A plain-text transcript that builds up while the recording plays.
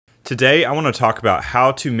Today, I want to talk about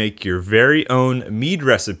how to make your very own mead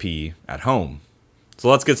recipe at home. So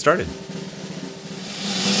let's get started.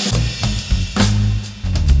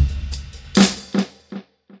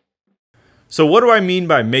 So what do I mean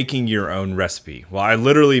by making your own recipe? Well, I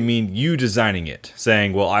literally mean you designing it,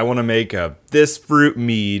 saying, well, I want to make this fruit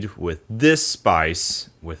mead with this spice,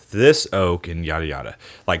 with this oak, and yada yada.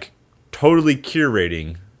 Like totally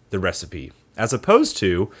curating the recipe, as opposed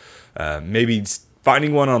to maybe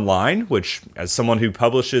finding one online, which as someone who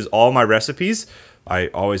publishes all my recipes, I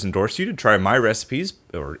always endorse you to try my recipes,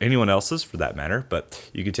 or anyone else's for that matter,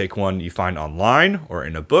 but you could take one you find online or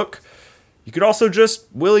in a book. You could also just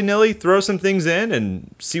willy-nilly throw some things in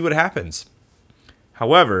and see what happens.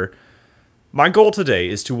 However, my goal today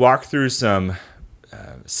is to walk through some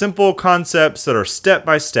simple concepts that are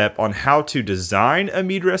step-by-step on how to design a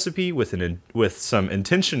mead recipe with some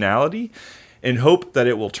intentionality and hope that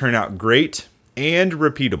it will turn out great and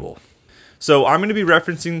repeatable. So I'm going to be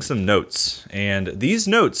referencing some notes, and these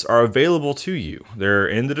notes are available to you. They're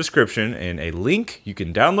in the description in a link. You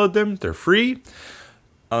can download them. They're free.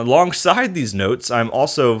 Alongside these notes, I'm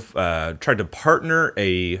also tried to partner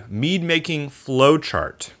a mead making flow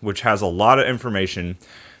chart, which has a lot of information.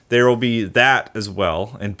 There will be that as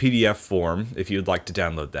well in PDF form if you would like to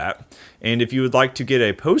download that. And if you would like to get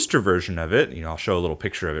a poster version of it, I'll show a little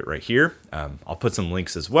picture of it right here. I'll put some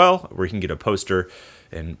links as well where you can get a poster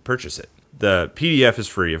and purchase it. The PDF is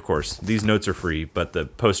free, of course. These notes are free, but the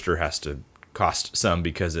poster has to cost some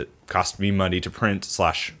because it cost me money to print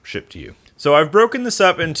 / ship to you. So I've broken this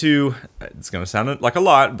up into, it's going to sound like a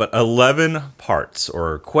lot, but 11 parts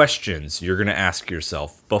or questions you're going to ask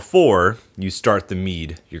yourself before you start the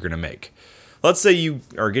mead you're going to make. Let's say you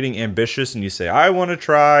are getting ambitious and you say, I want to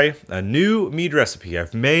try a new mead recipe.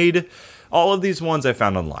 I've made all of these ones I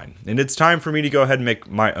found online, and it's time for me to go ahead and make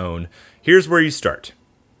my own. Here's where you start.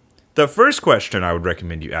 The first question I would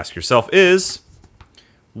recommend you ask yourself is,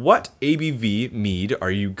 what ABV mead are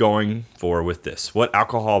you going for with this? What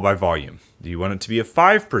alcohol by volume? Do you want it to be a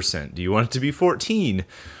 5%? Do you want it to be 14?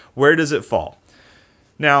 Where does it fall?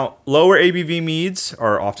 Now, lower ABV meads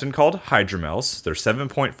are often called hydromels. They're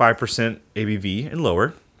 7.5% ABV and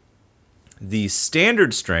lower. The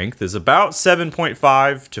standard strength is about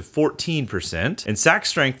 7.5 to 14%, and sack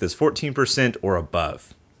strength is 14% or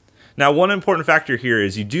above. Now, one important factor here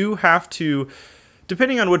is you do have to,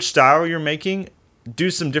 depending on which style you're making,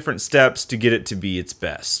 do some different steps to get it to be its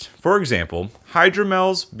best. For example,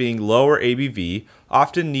 hydromels being lower ABV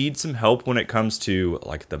often need some help when it comes to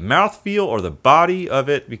like the mouthfeel or the body of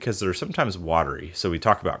it because they're sometimes watery. So we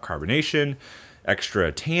talk about carbonation,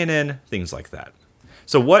 extra tannin, things like that.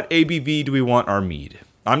 So what ABV do we want our mead?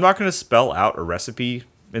 I'm not going to spell out a recipe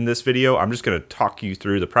in this video. I'm just going to talk you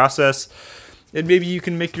through the process, and maybe you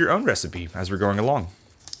can make your own recipe as we're going along.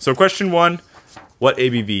 So question 1, what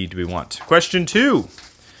ABV do we want? Question 2,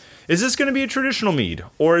 is this going to be a traditional mead,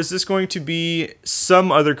 or is this going to be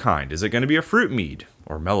some other kind? Is it going to be a fruit mead,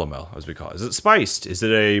 or melomel as we call it? Is it spiced? Is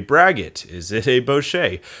it a braggot? Is it a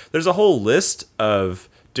bochet? There's a whole list of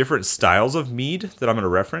different styles of mead that I'm going to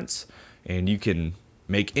reference, and you can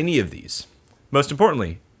make any of these. Most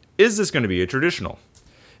importantly, is this going to be a traditional?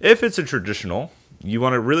 If it's a traditional, you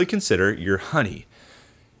want to really consider your honey.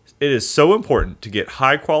 It is so important to get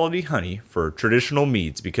high quality honey for traditional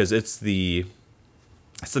meads because it's the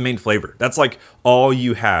main flavor. That's like all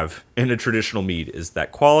you have in a traditional mead is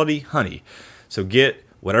that quality honey. So get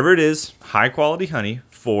whatever it is, high quality honey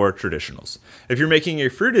for traditionals. If you're making a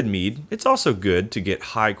fruited mead, it's also good to get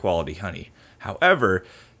high quality honey. However,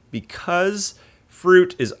 because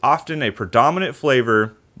fruit is often a predominant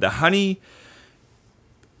flavor, the honey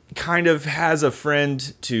kind of has a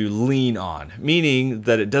friend to lean on, meaning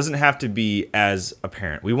that it doesn't have to be as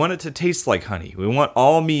apparent. We want it to taste like honey. We want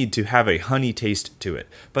all mead to have a honey taste to it,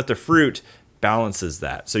 but the fruit balances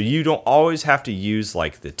that. So you don't always have to use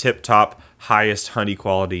like the tip-top highest honey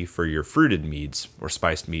quality for your fruited meads or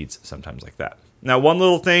spiced meads, sometimes like that. Now, one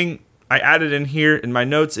little thing I added in here in my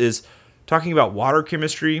notes is talking about water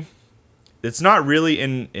chemistry. It's not really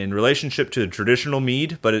in relationship to the traditional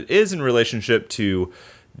mead, but it is in relationship to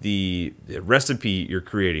the recipe you're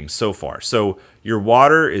creating so far. So your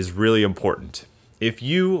water is really important. If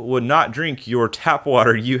you would not drink your tap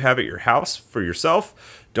water you have at your house for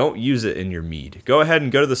yourself, don't use it in your mead. Go ahead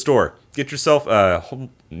and go to the store. Get yourself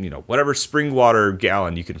whatever spring water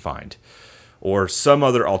gallon you can find, or some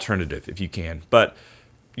other alternative if you can. But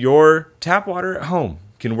your tap water at home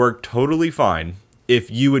can work totally fine if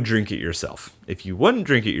you would drink it yourself. If you wouldn't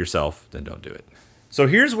drink it yourself, then don't do it. So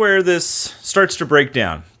here's where this starts to break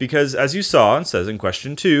down, because as you saw, it says in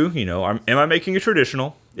question 2, am I making a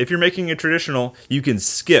traditional? If you're making a traditional, you can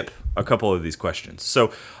skip a couple of these questions.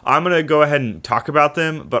 So I'm going to go ahead and talk about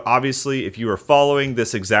them, but obviously if you are following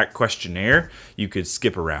this exact questionnaire, you could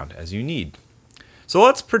skip around as you need. So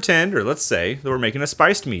let's pretend, or let's say, that we're making a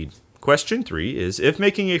spiced mead. Question 3 is, if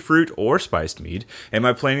making a fruit or spiced mead, am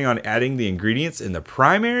I planning on adding the ingredients in the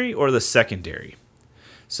primary or the secondary?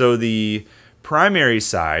 So the primary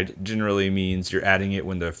side generally means you're adding it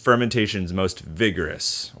when the fermentation is most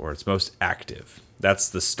vigorous or it's most active. That's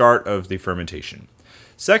the start of the fermentation.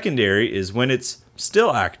 Secondary is when it's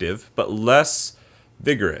still active but less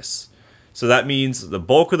vigorous. So that means the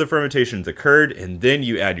bulk of the fermentation has occurred and then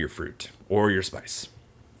you add your fruit or your spice.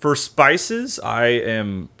 For spices, I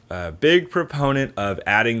am a big proponent of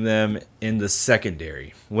adding them in the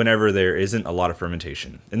secondary whenever there isn't a lot of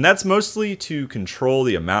fermentation. And that's mostly to control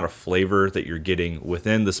the amount of flavor that you're getting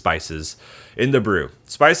within the spices in the brew.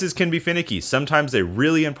 Spices can be finicky. Sometimes they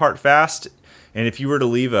really impart fast. And if you were to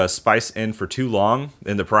leave a spice in for too long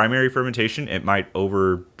in the primary fermentation, it might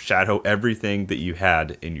overshadow everything that you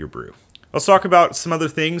had in your brew. Let's talk about some other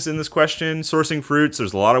things in this question. Sourcing fruits.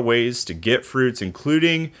 There's a lot of ways to get fruits,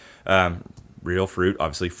 including real fruit,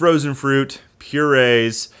 obviously frozen fruit,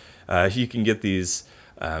 purees. You can get these,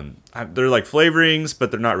 they're like flavorings,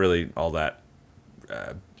 but they're not really all that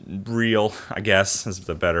real, I guess is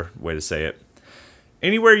the better way to say it.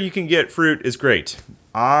 Anywhere you can get fruit is great.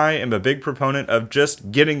 I am a big proponent of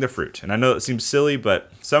just getting the fruit. And I know it seems silly,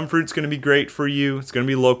 but some fruit's going to be great for you. It's going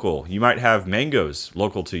to be local. You might have mangoes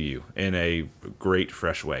local to you in a great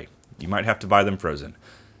fresh way. You might have to buy them frozen.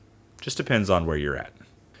 Just depends on where you're at.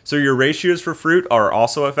 So your ratios for fruit are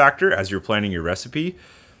also a factor as you're planning your recipe.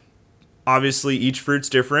 Obviously, each fruit's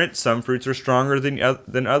different. Some fruits are stronger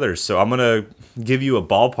than others. So I'm going to give you a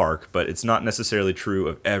ballpark, but it's not necessarily true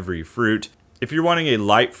of every fruit. If you're wanting a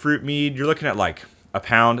light fruit mead, you're looking at like a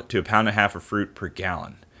pound to a pound and a half of fruit per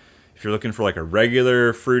gallon. If you're looking for like a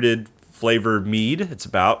regular fruited flavored mead, it's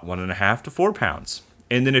about 1.5 to 4 pounds.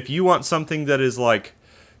 And then if you want something that is like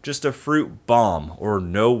just a fruit bomb or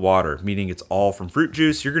no water, meaning it's all from fruit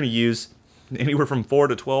juice, you're going to use anywhere from 4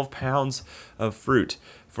 to 12 pounds of fruit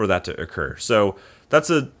for that to occur. So that's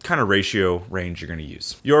a kind of ratio range you're going to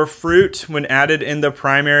use. Your fruit, when added in the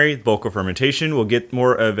primary bulk of fermentation, will get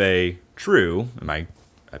more of a true, in my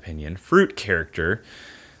opinion, fruit character.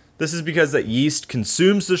 This is because that yeast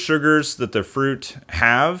consumes the sugars that the fruit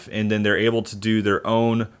have, and then they're able to do their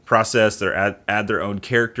own process. They add their own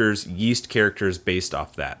characters, yeast characters based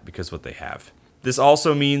off that, because what they have. This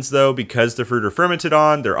also means, though, because the fruit are fermented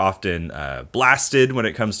on, they're often blasted when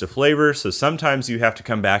it comes to flavor. So sometimes you have to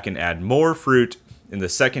come back and add more fruit in the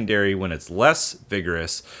secondary when it's less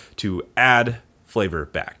vigorous to add flavor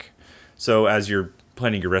back. So as you're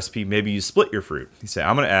planning your recipe, maybe you split your fruit. You say,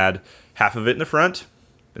 I'm going to add half of it in the front,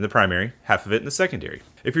 in the primary, half of it in the secondary.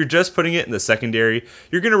 If you're just putting it in the secondary,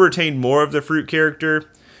 you're going to retain more of the fruit character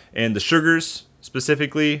and the sugars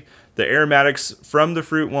specifically. The aromatics from the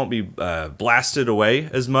fruit won't be blasted away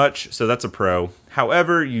as much, so that's a pro.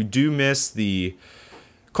 However, you do miss the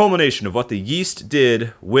culmination of what the yeast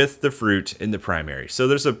did with the fruit in the primary. So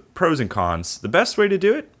there's a pros and cons. The best way to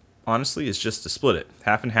do it, honestly, is just to split it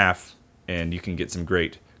half and half, and you can get some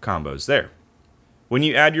great combos there. When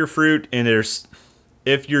you add your fruit, and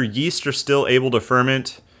if your yeast are still able to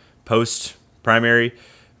ferment post primary,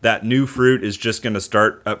 that new fruit is just going to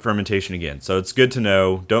start up fermentation again. So it's good to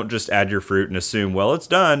know, don't just add your fruit and assume, well, it's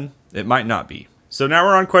done. It might not be. So now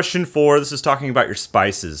we're on question 4. This is talking about your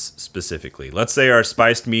spices specifically. Let's say our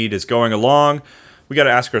spiced mead is going along. We got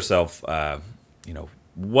to ask ourselves,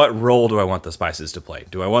 what role do I want the spices to play?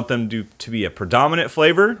 Do I want them to be a predominant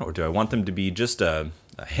flavor, or do I want them to be just a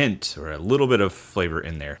hint or a little bit of flavor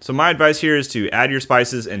in there? So my advice here is to add your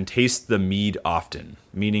spices and taste the mead often,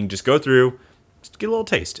 meaning just go through, just get a little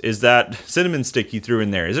taste. Is that cinnamon stick you threw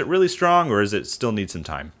in there, is it really strong, or is it still need some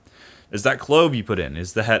time? Is that clove you put in,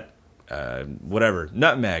 is that whatever,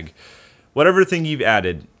 nutmeg, whatever thing you've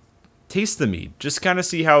added, taste the mead. Just kind of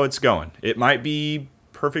see how it's going. It might be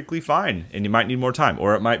perfectly fine and you might need more time,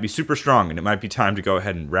 or it might be super strong and it might be time to go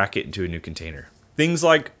ahead and rack it into a new container. Things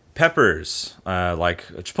like peppers, like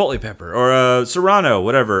a chipotle pepper or a serrano,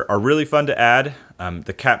 whatever, are really fun to add.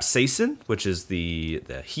 The capsaicin, which is the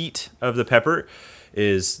heat of the pepper,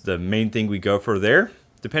 is the main thing we go for there.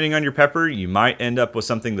 Depending on your pepper, you might end up with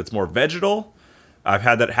something that's more vegetal. I've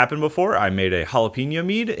had that happen before. I made a jalapeno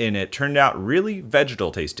mead and it turned out really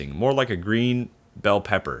vegetal tasting, more like a green bell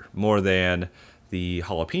pepper, more than the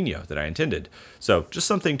jalapeno that I intended. So just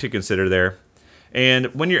something to consider there.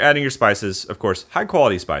 And when you're adding your spices, of course, high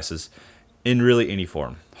quality spices in really any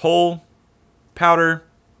form. Whole, powder,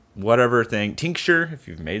 whatever thing, tincture, if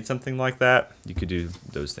you've made something like that, you could do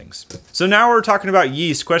those things. So now we're talking about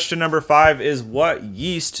yeast. Question number 5 is, what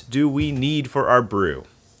yeast do we need for our brew?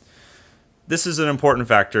 This is an important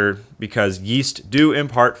factor because yeast do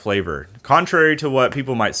impart flavor. Contrary to what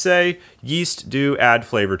people might say, yeast do add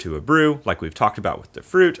flavor to a brew, like we've talked about with the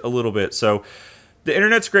fruit a little bit. So the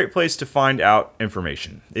internet's a great place to find out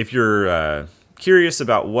information. If you're curious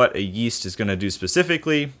about what a yeast is going to do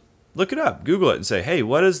specifically, look it up, Google it, and say, hey,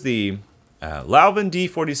 what does the Lalvin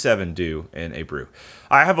D47 do in a brew?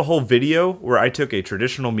 I have a whole video where I took a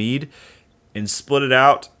traditional mead and split it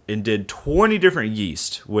out and did 20 different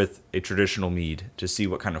yeast with a traditional mead to see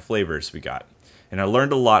what kind of flavors we got. And I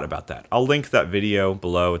learned a lot about that. I'll link that video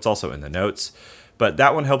below. It's also in the notes. But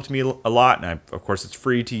that one helped me a lot, and of course it's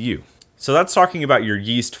free to you. So that's talking about your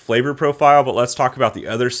yeast flavor profile, but let's talk about the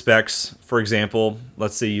other specs. For example,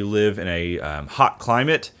 let's say you live in a hot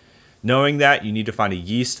climate. Knowing that, you need to find a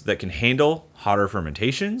yeast that can handle hotter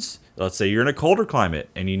fermentations. Let's say you're in a colder climate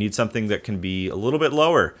and you need something that can be a little bit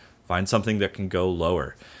lower. Find something that can go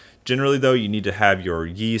lower. Generally, though, you need to have your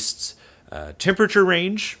yeast's temperature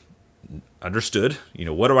range understood. You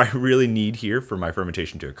know, what do I really need here for my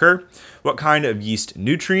fermentation to occur? What kind of yeast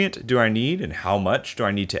nutrient do I need and how much do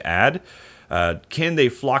I need to add? Can they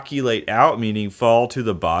flocculate out, meaning fall to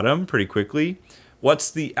the bottom pretty quickly?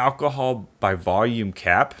 What's the alcohol by volume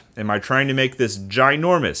cap? Am I trying to make this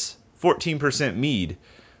ginormous 14% mead,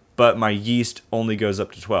 but my yeast only goes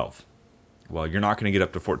up to 12? Well, you're not going to get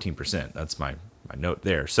up to 14%. That's my note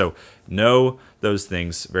there. So know those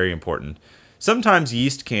things, very important. Sometimes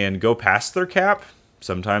yeast can go past their cap.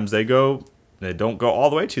 Sometimes they don't go all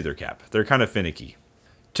the way to their cap. They're kind of finicky.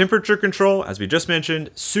 Temperature control, as we just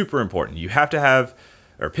mentioned, super important. You have to have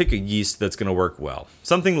or pick a yeast that's going to work well.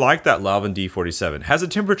 Something like that Lalvin D47 has a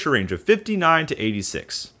temperature range of 59 to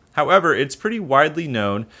 86. However, it's pretty widely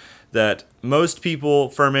known that most people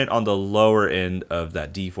ferment on the lower end of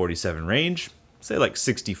that D47 range, say like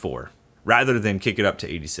 64, rather than kick it up to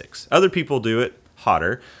 86. Other people do it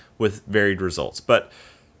hotter with varied results. But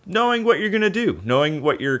knowing what you're going to do, knowing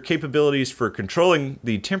what your capabilities for controlling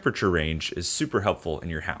the temperature range is super helpful in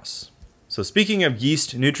your house. So speaking of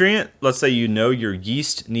yeast nutrient, let's say you know your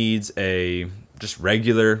yeast needs a just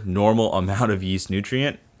regular, normal amount of yeast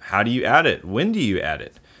nutrient. How do you add it? When do you add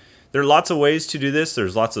it? There are lots of ways to do this.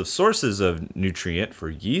 There's lots of sources of nutrient for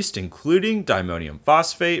yeast, including diammonium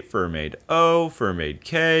phosphate, Fermade O, Fermade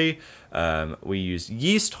K. We use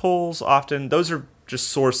yeast holes often. Those are just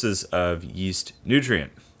sources of yeast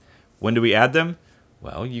nutrient. When do we add them?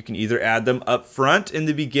 Well, you can either add them up front in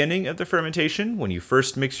the beginning of the fermentation when you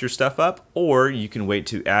first mix your stuff up, or you can wait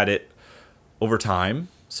to add it over time.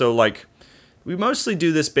 So like, we mostly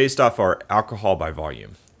do this based off our alcohol by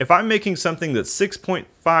volume. If I'm making something that's 6.5%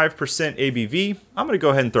 ABV, I'm going to go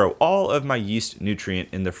ahead and throw all of my yeast nutrient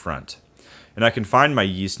in the front. And I can find my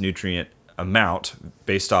yeast nutrient amount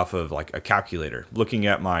based off of like a calculator. Looking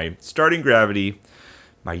at my starting gravity,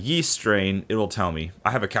 my yeast strain, it will tell me.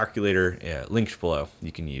 I have a calculator linked below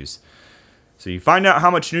you can use. So you find out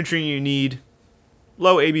how much nutrient you need,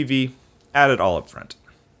 low ABV, add it all up front.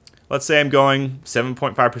 Let's say I'm going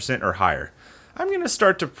 7.5% or higher. I'm going to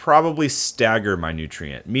start to probably stagger my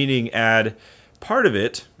nutrient, meaning add part of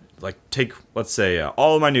it, like take, let's say,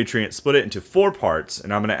 all of my nutrient, split it into 4 parts,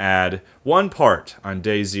 and I'm going to add 1 part on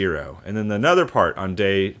day 0, and then another part on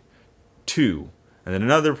day 2, and then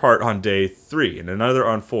another part on day 3, and another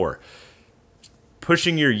on 4.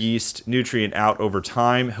 Pushing your yeast nutrient out over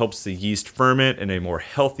time helps the yeast ferment in a more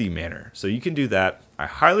healthy manner. So you can do that. I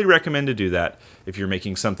highly recommend to do that if you're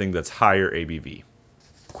making something that's higher ABV.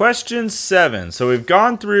 Question 7. So we've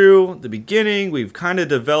gone through the beginning. We've kind of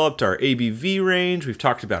developed our ABV range. We've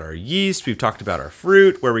talked about our yeast. We've talked about our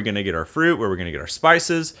fruit, where we're going to get our fruit, where we're going to get our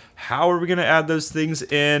spices. How are we going to add those things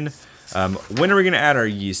in? When are we going to add our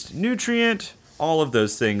yeast nutrient? All of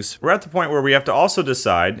those things. We're at the point where we have to also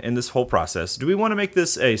decide in this whole process, do we want to make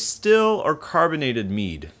this a still or carbonated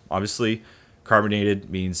mead? Obviously, carbonated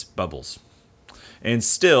means bubbles. And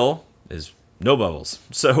still is no bubbles.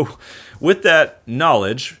 So with that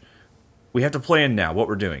knowledge, we have to plan now what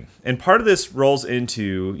we're doing. And part of this rolls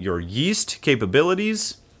into your yeast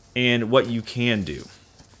capabilities and what you can do.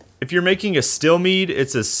 If you're making a still mead,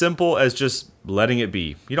 it's as simple as just letting it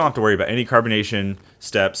be. You don't have to worry about any carbonation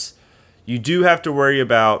steps. You do have to worry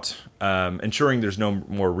about ensuring there's no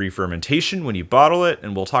more re-fermentation when you bottle it,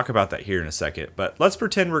 and we'll talk about that here in a second. But let's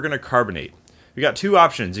pretend we're going to carbonate. We got 2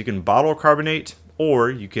 options. You can bottle carbonate,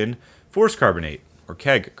 or you can force carbonate, or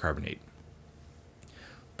keg carbonate.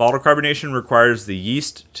 Bottle carbonation requires the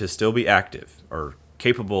yeast to still be active, or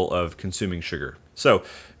capable of consuming sugar. So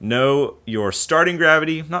know your starting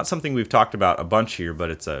gravity, not something we've talked about a bunch here,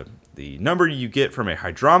 but it's the number you get from a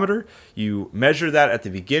hydrometer. You measure that at the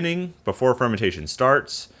beginning before fermentation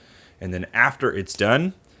starts, and then after it's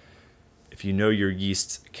done. If you know your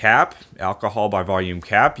yeast's cap, alcohol by volume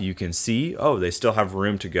cap, you can see, oh, they still have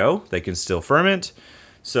room to go. They can still ferment.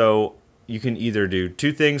 So you can either do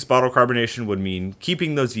two things. Bottle carbonation would mean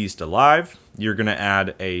keeping those yeast alive. You're going to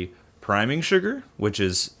add a priming sugar, which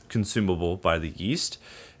is consumable by the yeast.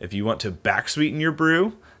 If you want to back sweeten your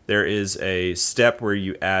brew, there is a step where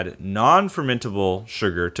you add non-fermentable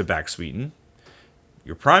sugar to back sweeten.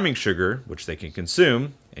 Your priming sugar, which they can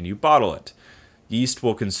consume, and you bottle it. Yeast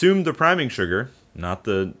will consume the priming sugar, not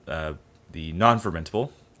the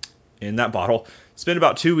non-fermentable, in that bottle. Spend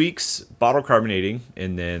about 2 weeks bottle carbonating,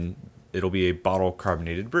 and then it'll be a bottle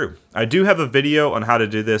carbonated brew. I do have a video on how to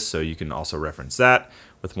do this, so you can also reference that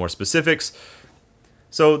with more specifics.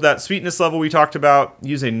 So that sweetness level we talked about,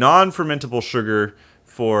 use a non-fermentable sugar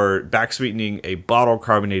for back sweetening a bottle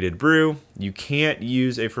carbonated brew. You can't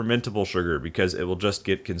use a fermentable sugar because it will just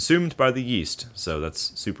get consumed by the yeast. So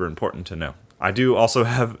that's super important to know. I do also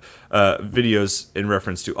have videos in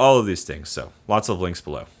reference to all of these things, so lots of links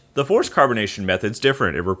below. The forced carbonation method's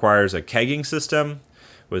different. It requires a kegging system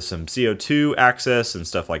with some CO2 access and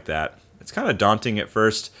stuff like that. It's kind of daunting at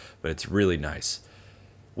first, but it's really nice.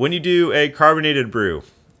 When you do a carbonated brew,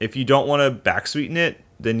 if you don't want to back sweeten it,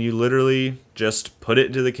 then you literally just put it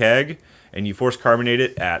into the keg and you force carbonate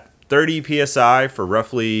it at 30 psi for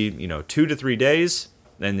roughly 2 to 3 days,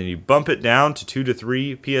 and then you bump it down to 2 to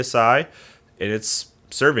 3 psi. And it's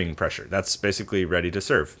serving pressure. That's basically ready to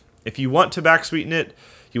serve. If you want to back sweeten it,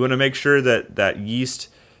 you want to make sure that that yeast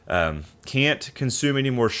can't consume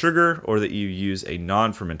any more sugar, or that you use a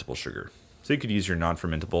non-fermentable sugar. So you could use your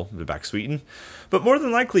non-fermentable to back sweeten. But more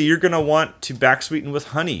than likely, you're going to want to back sweeten with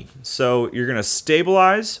honey. So you're going to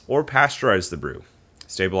stabilize or pasteurize the brew.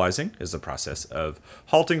 Stabilizing is the process of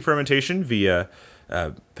halting fermentation via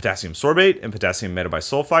potassium sorbate and potassium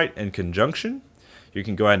metabisulfite in conjunction. You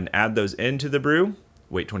can go ahead and add those into the brew,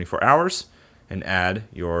 wait 24 hours, and add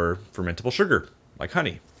your fermentable sugar, like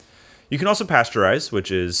honey. You can also pasteurize, which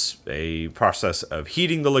is a process of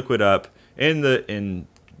heating the liquid up and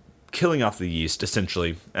killing off the yeast,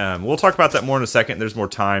 essentially. We'll talk about that more in a second. There's more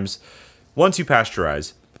times. Once you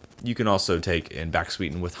pasteurize, you can also take and back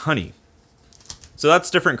sweeten with honey. So that's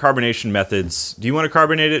different carbonation methods. Do you want to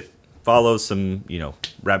carbonate it? Follow some,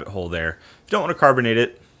 rabbit hole there. If you don't want to carbonate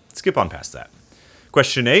it, skip on past that.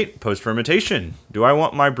 Question 8, post-fermentation. Do I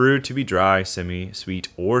want my brew to be dry, semi-sweet,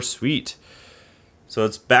 or sweet? So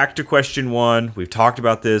it's back to question 1. We've talked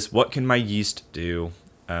about this. What can my yeast do?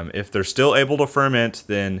 If they're still able to ferment,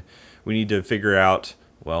 then we need to figure out,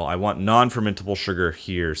 well, I want non-fermentable sugar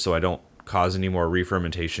here so I don't cause any more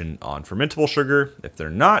re-fermentation on fermentable sugar. If they're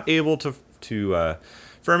not able to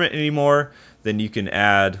ferment anymore, then you can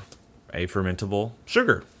add a fermentable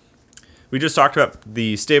sugar. We just talked about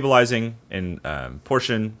the stabilizing in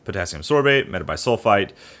portion, potassium sorbate,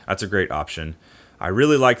 metabisulfite. That's a great option. I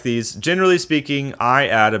really like these. Generally speaking, I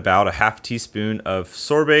add about a half teaspoon of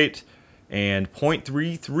sorbate and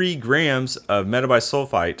 0.33 grams of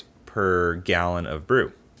metabisulfite per gallon of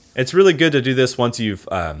brew. It's really good to do this once you've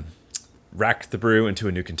racked the brew into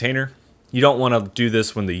a new container. You don't want to do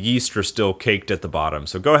this when the yeast are still caked at the bottom.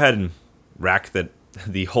 So go ahead and rack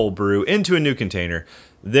the whole brew into a new container,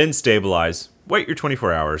 then stabilize, wait your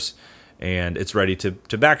 24 hours, and it's ready to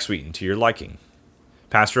back sweeten to your liking.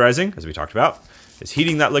 Pasteurizing, as we talked about, is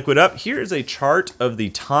heating that liquid up. Here is a chart of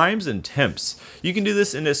the times and temps. You can do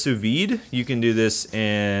this in a sous vide. You can do this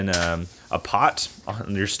in a pot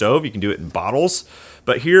on your stove. You can do it in bottles.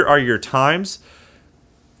 But here are your times.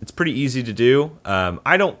 It's pretty easy to do.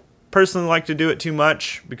 I don't personally like to do it too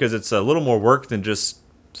much because it's a little more work than just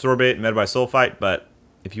sorbate and metabisulfite, but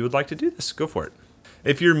if you would like to do this, go for it.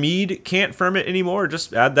 If your mead can't ferment anymore,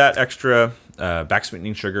 just add that extra back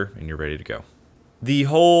sweetening sugar and you're ready to go. The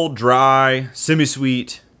whole dry,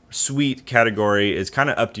 semi-sweet, sweet category is kind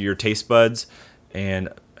of up to your taste buds, and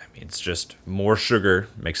I mean, it's just more sugar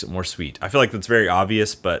makes it more sweet. I feel like that's very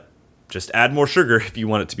obvious, but just add more sugar if you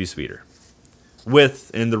want it to be sweeter,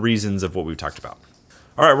 within the reasons of what we've talked about.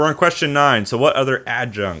 All right, we're on question 9. So what other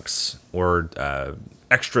adjuncts or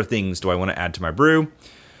extra things do I want to add to my brew?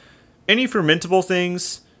 Any fermentable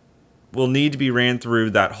things will need to be ran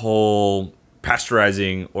through that whole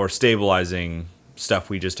pasteurizing or stabilizing stuff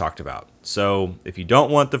we just talked about. So if you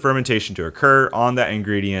don't want the fermentation to occur on that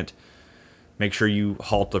ingredient, make sure you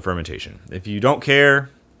halt the fermentation. If you don't care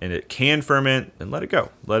and it can ferment, then let it go.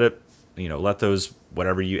 Let it, let those,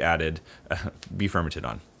 whatever you added, be fermented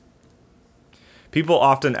on. People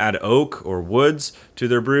often add oak or woods to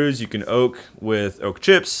their brews. You can oak with oak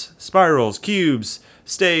chips, spirals, cubes,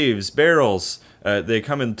 staves, barrels. They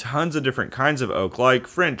come in tons of different kinds of oak, like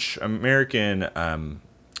French, American,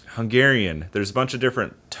 Hungarian. There's a bunch of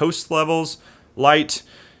different toast levels, light,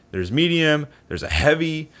 there's medium, there's a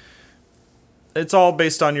heavy. It's all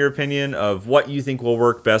based on your opinion of what you think will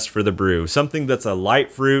work best for the brew. Something that's a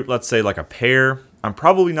light fruit, let's say like a pear, I'm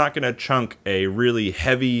probably not going to chunk a really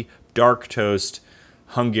heavy, dark toast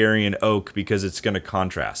Hungarian oak because it's going to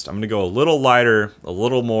contrast. I'm going to go a little lighter, a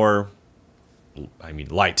little more,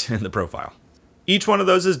 light in the profile. Each one of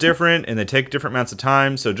those is different and they take different amounts of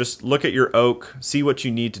time. So just look at your oak, see what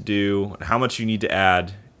you need to do, how much you need to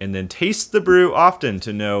add, and then taste the brew often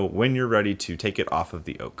to know when you're ready to take it off of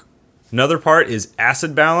the oak. Another part is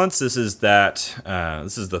acid balance. This is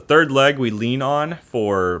the third leg we lean on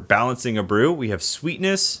for balancing a brew. We have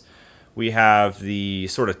sweetness, we have the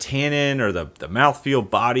sort of tannin or the mouthfeel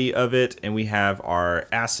body of it, and we have our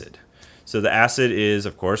acid. So the acid is,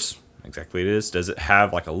 of course, exactly it is. Does it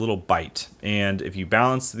have like a little bite? And if you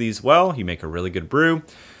balance these well, you make a really good brew.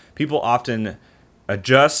 People often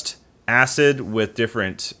adjust acid with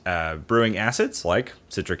different brewing acids like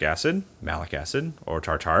citric acid, malic acid, or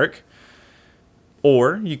tartaric.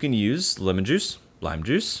 Or you can use lemon juice, lime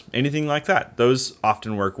juice, anything like that. Those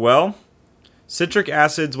often work well. Citric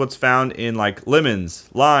acid's what's found in like lemons,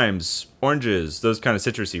 limes, oranges, those kind of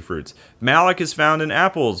citrusy fruits. Malic is found in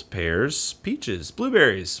apples, pears, peaches,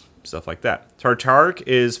 blueberries, stuff like that. Tartaric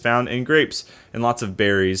is found in grapes and lots of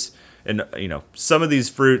berries. And, some of these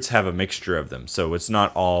fruits have a mixture of them, so it's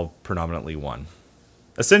not all predominantly one.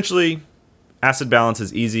 Essentially, acid balance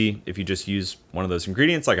is easy if you just use one of those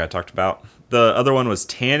ingredients like I talked about. The other one was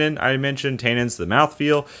tannin. I mentioned tannin's the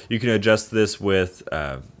mouthfeel. You can adjust this with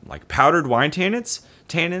like powdered wine tannins.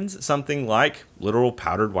 Tannins, something like literal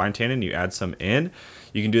powdered wine tannin. You add some in.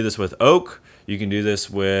 You can do this with oak. You can do this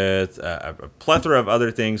with a plethora of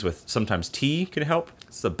other things. With sometimes tea can help.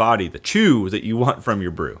 It's the body, the chew that you want from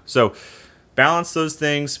your brew. So balance those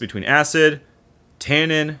things between acid,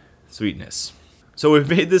 tannin, sweetness. So we've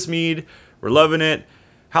made this mead. We're loving it.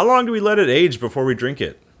 How long do we let it age before we drink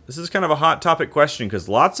it? This is kind of a hot topic question because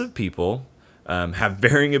lots of people have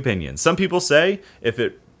varying opinions. Some people say if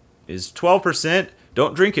it is 12%,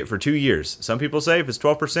 don't drink it for 2 years. Some people say if it's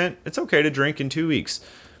 12%, it's okay to drink in 2 weeks.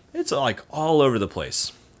 It's like all over the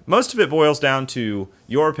place. Most of it boils down to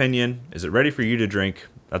your opinion. Is it ready for you to drink?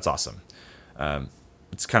 That's awesome.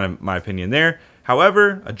 It's kind of my opinion there.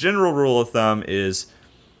 However, a general rule of thumb is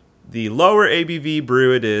the lower ABV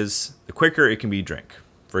brew it is, the quicker it can be drank.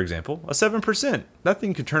 For example, a 7%. That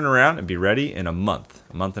thing could turn around and be ready in a month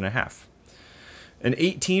and a half. An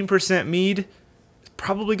 18% mead is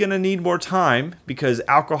probably going to need more time because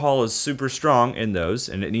alcohol is super strong in those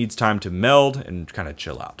and it needs time to meld and kind of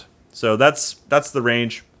chill out. So that's the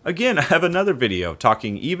range. Again, I have another video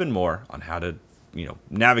talking even more on how to,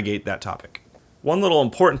 navigate that topic. One little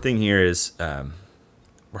important thing here is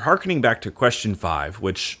we're hearkening back to question 5,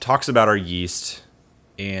 which talks about our yeast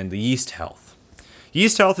and the yeast health.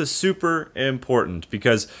 Yeast health is super important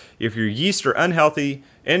because if your yeast are unhealthy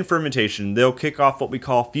in fermentation, they'll kick off what we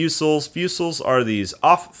call fusels. Fusels are these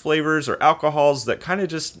off flavors or alcohols that kind of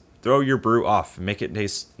just throw your brew off and make it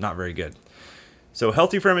taste not very good. So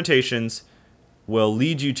healthy fermentations will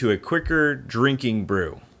lead you to a quicker drinking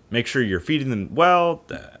brew. Make sure you're feeding them well.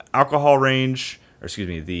 The alcohol range,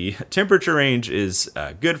 the temperature range is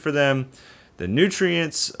good for them. The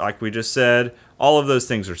nutrients, like we just said, all of those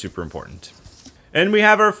things are super important. And we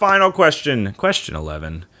have our final question, question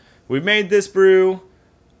 11. We made this brew,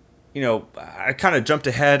 I kind of jumped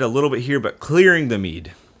ahead a little bit here, but clearing the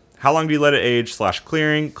mead. How long do you let it age /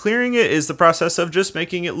 clearing? Clearing it is the process of just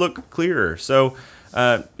making it look clearer. So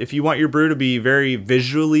if you want your brew to be very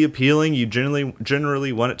visually appealing, you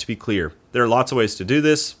generally want it to be clear. There are lots of ways to do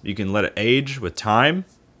this. You can let it age with time.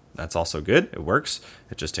 That's also good. It works.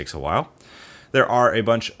 It just takes a while. There are a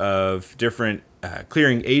bunch of different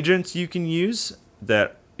clearing agents you can use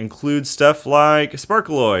that include stuff like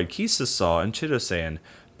sparkaloid, kisasol, and chitosan,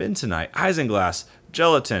 bentonite, isinglass,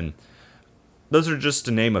 gelatin. Those are just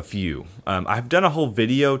to name a few. I've done a whole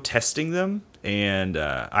video testing them, and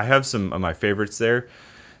I have some of my favorites there,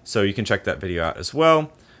 so you can check that video out as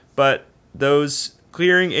well. But those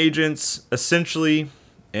clearing agents, essentially,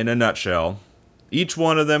 in a nutshell, each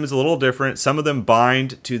one of them is a little different. Some of them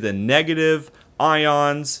bind to the negative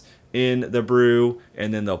ions in the brew,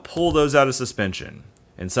 and then they'll pull those out of suspension.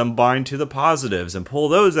 And some bind to the positives and pull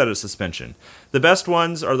those out of suspension. The best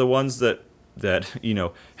ones are the ones that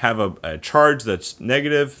have a charge that's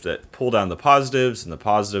negative that pull down the positives, and the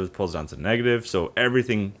positives pulls down to the negative. So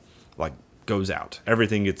everything goes out.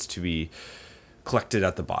 Everything gets to be collected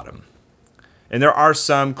at the bottom. And there are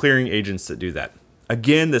some clearing agents that do that.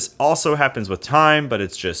 Again, this also happens with time, but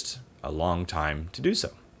it's just a long time to do so.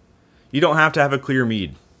 You don't have to have a clear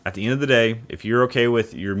mead. At the end of the day, if you're okay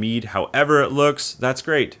with your mead however it looks, that's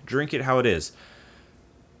great. Drink it how it is.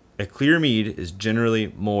 A clear mead is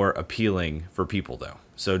generally more appealing for people though.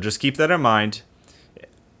 So just keep that in mind.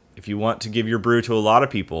 If you want to give your brew to a lot of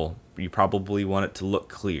people, you probably want it to look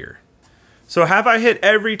clear. So have I hit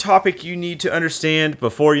every topic you need to understand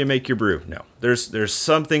before you make your brew? No, there's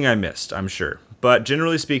something I missed, I'm sure. But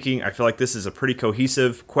generally speaking, I feel like this is a pretty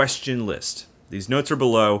cohesive question list. These notes are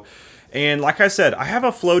below. And like I said, I have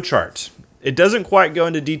a flow chart. It doesn't quite go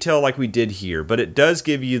into detail like we did here, but it does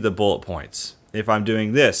give you the bullet points. If I'm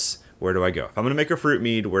doing this, where do I go? If I'm going to make a fruit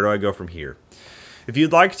mead, where do I go from here? If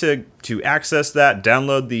you'd like to access that,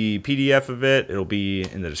 download the PDF of it. It'll be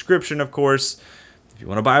in the description, of course. If you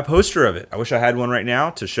want to buy a poster of it, I wish I had one right now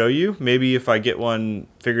to show you. Maybe if I get one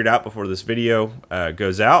figured out before this video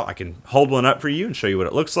goes out, I can hold one up for you and show you what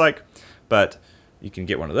it looks like. But you can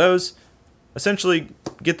get one of those. Essentially,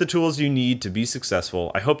 get the tools you need to be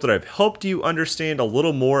successful. I hope that I've helped you understand a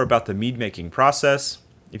little more about the mead making process.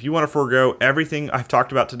 If you want to forego everything I've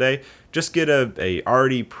talked about today, just get a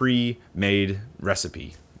already pre-made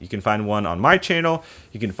recipe. You can find one on my channel.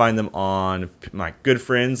 You can find them on my good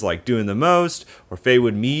friends like Doing the Most or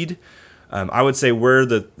Faywood Mead. I would say we're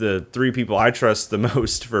the three people I trust the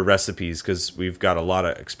most for recipes because we've got a lot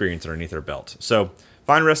of experience underneath our belt. So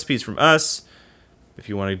find recipes from us if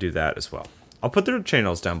you want to do that as well. I'll put their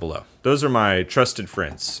channels down below. Those are my trusted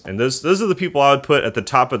friends. And those are the people I would put at the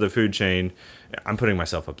top of the food chain. I'm putting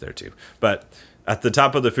myself up there too. But at the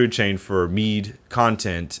top of the food chain for mead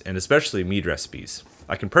content and especially mead recipes.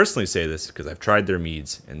 I can personally say this because I've tried their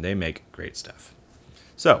meads and they make great stuff.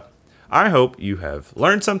 So I hope you have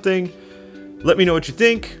learned something. Let me know what you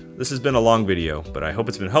think. This has been a long video, but I hope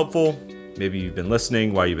it's been helpful. Maybe you've been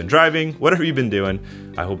listening while you've been driving. Whatever you've been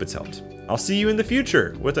doing, I hope it's helped. I'll see you in the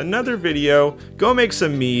future with another video. Go make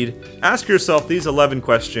some mead, ask yourself these 11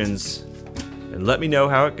 questions, and let me know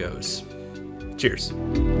how it goes. Cheers.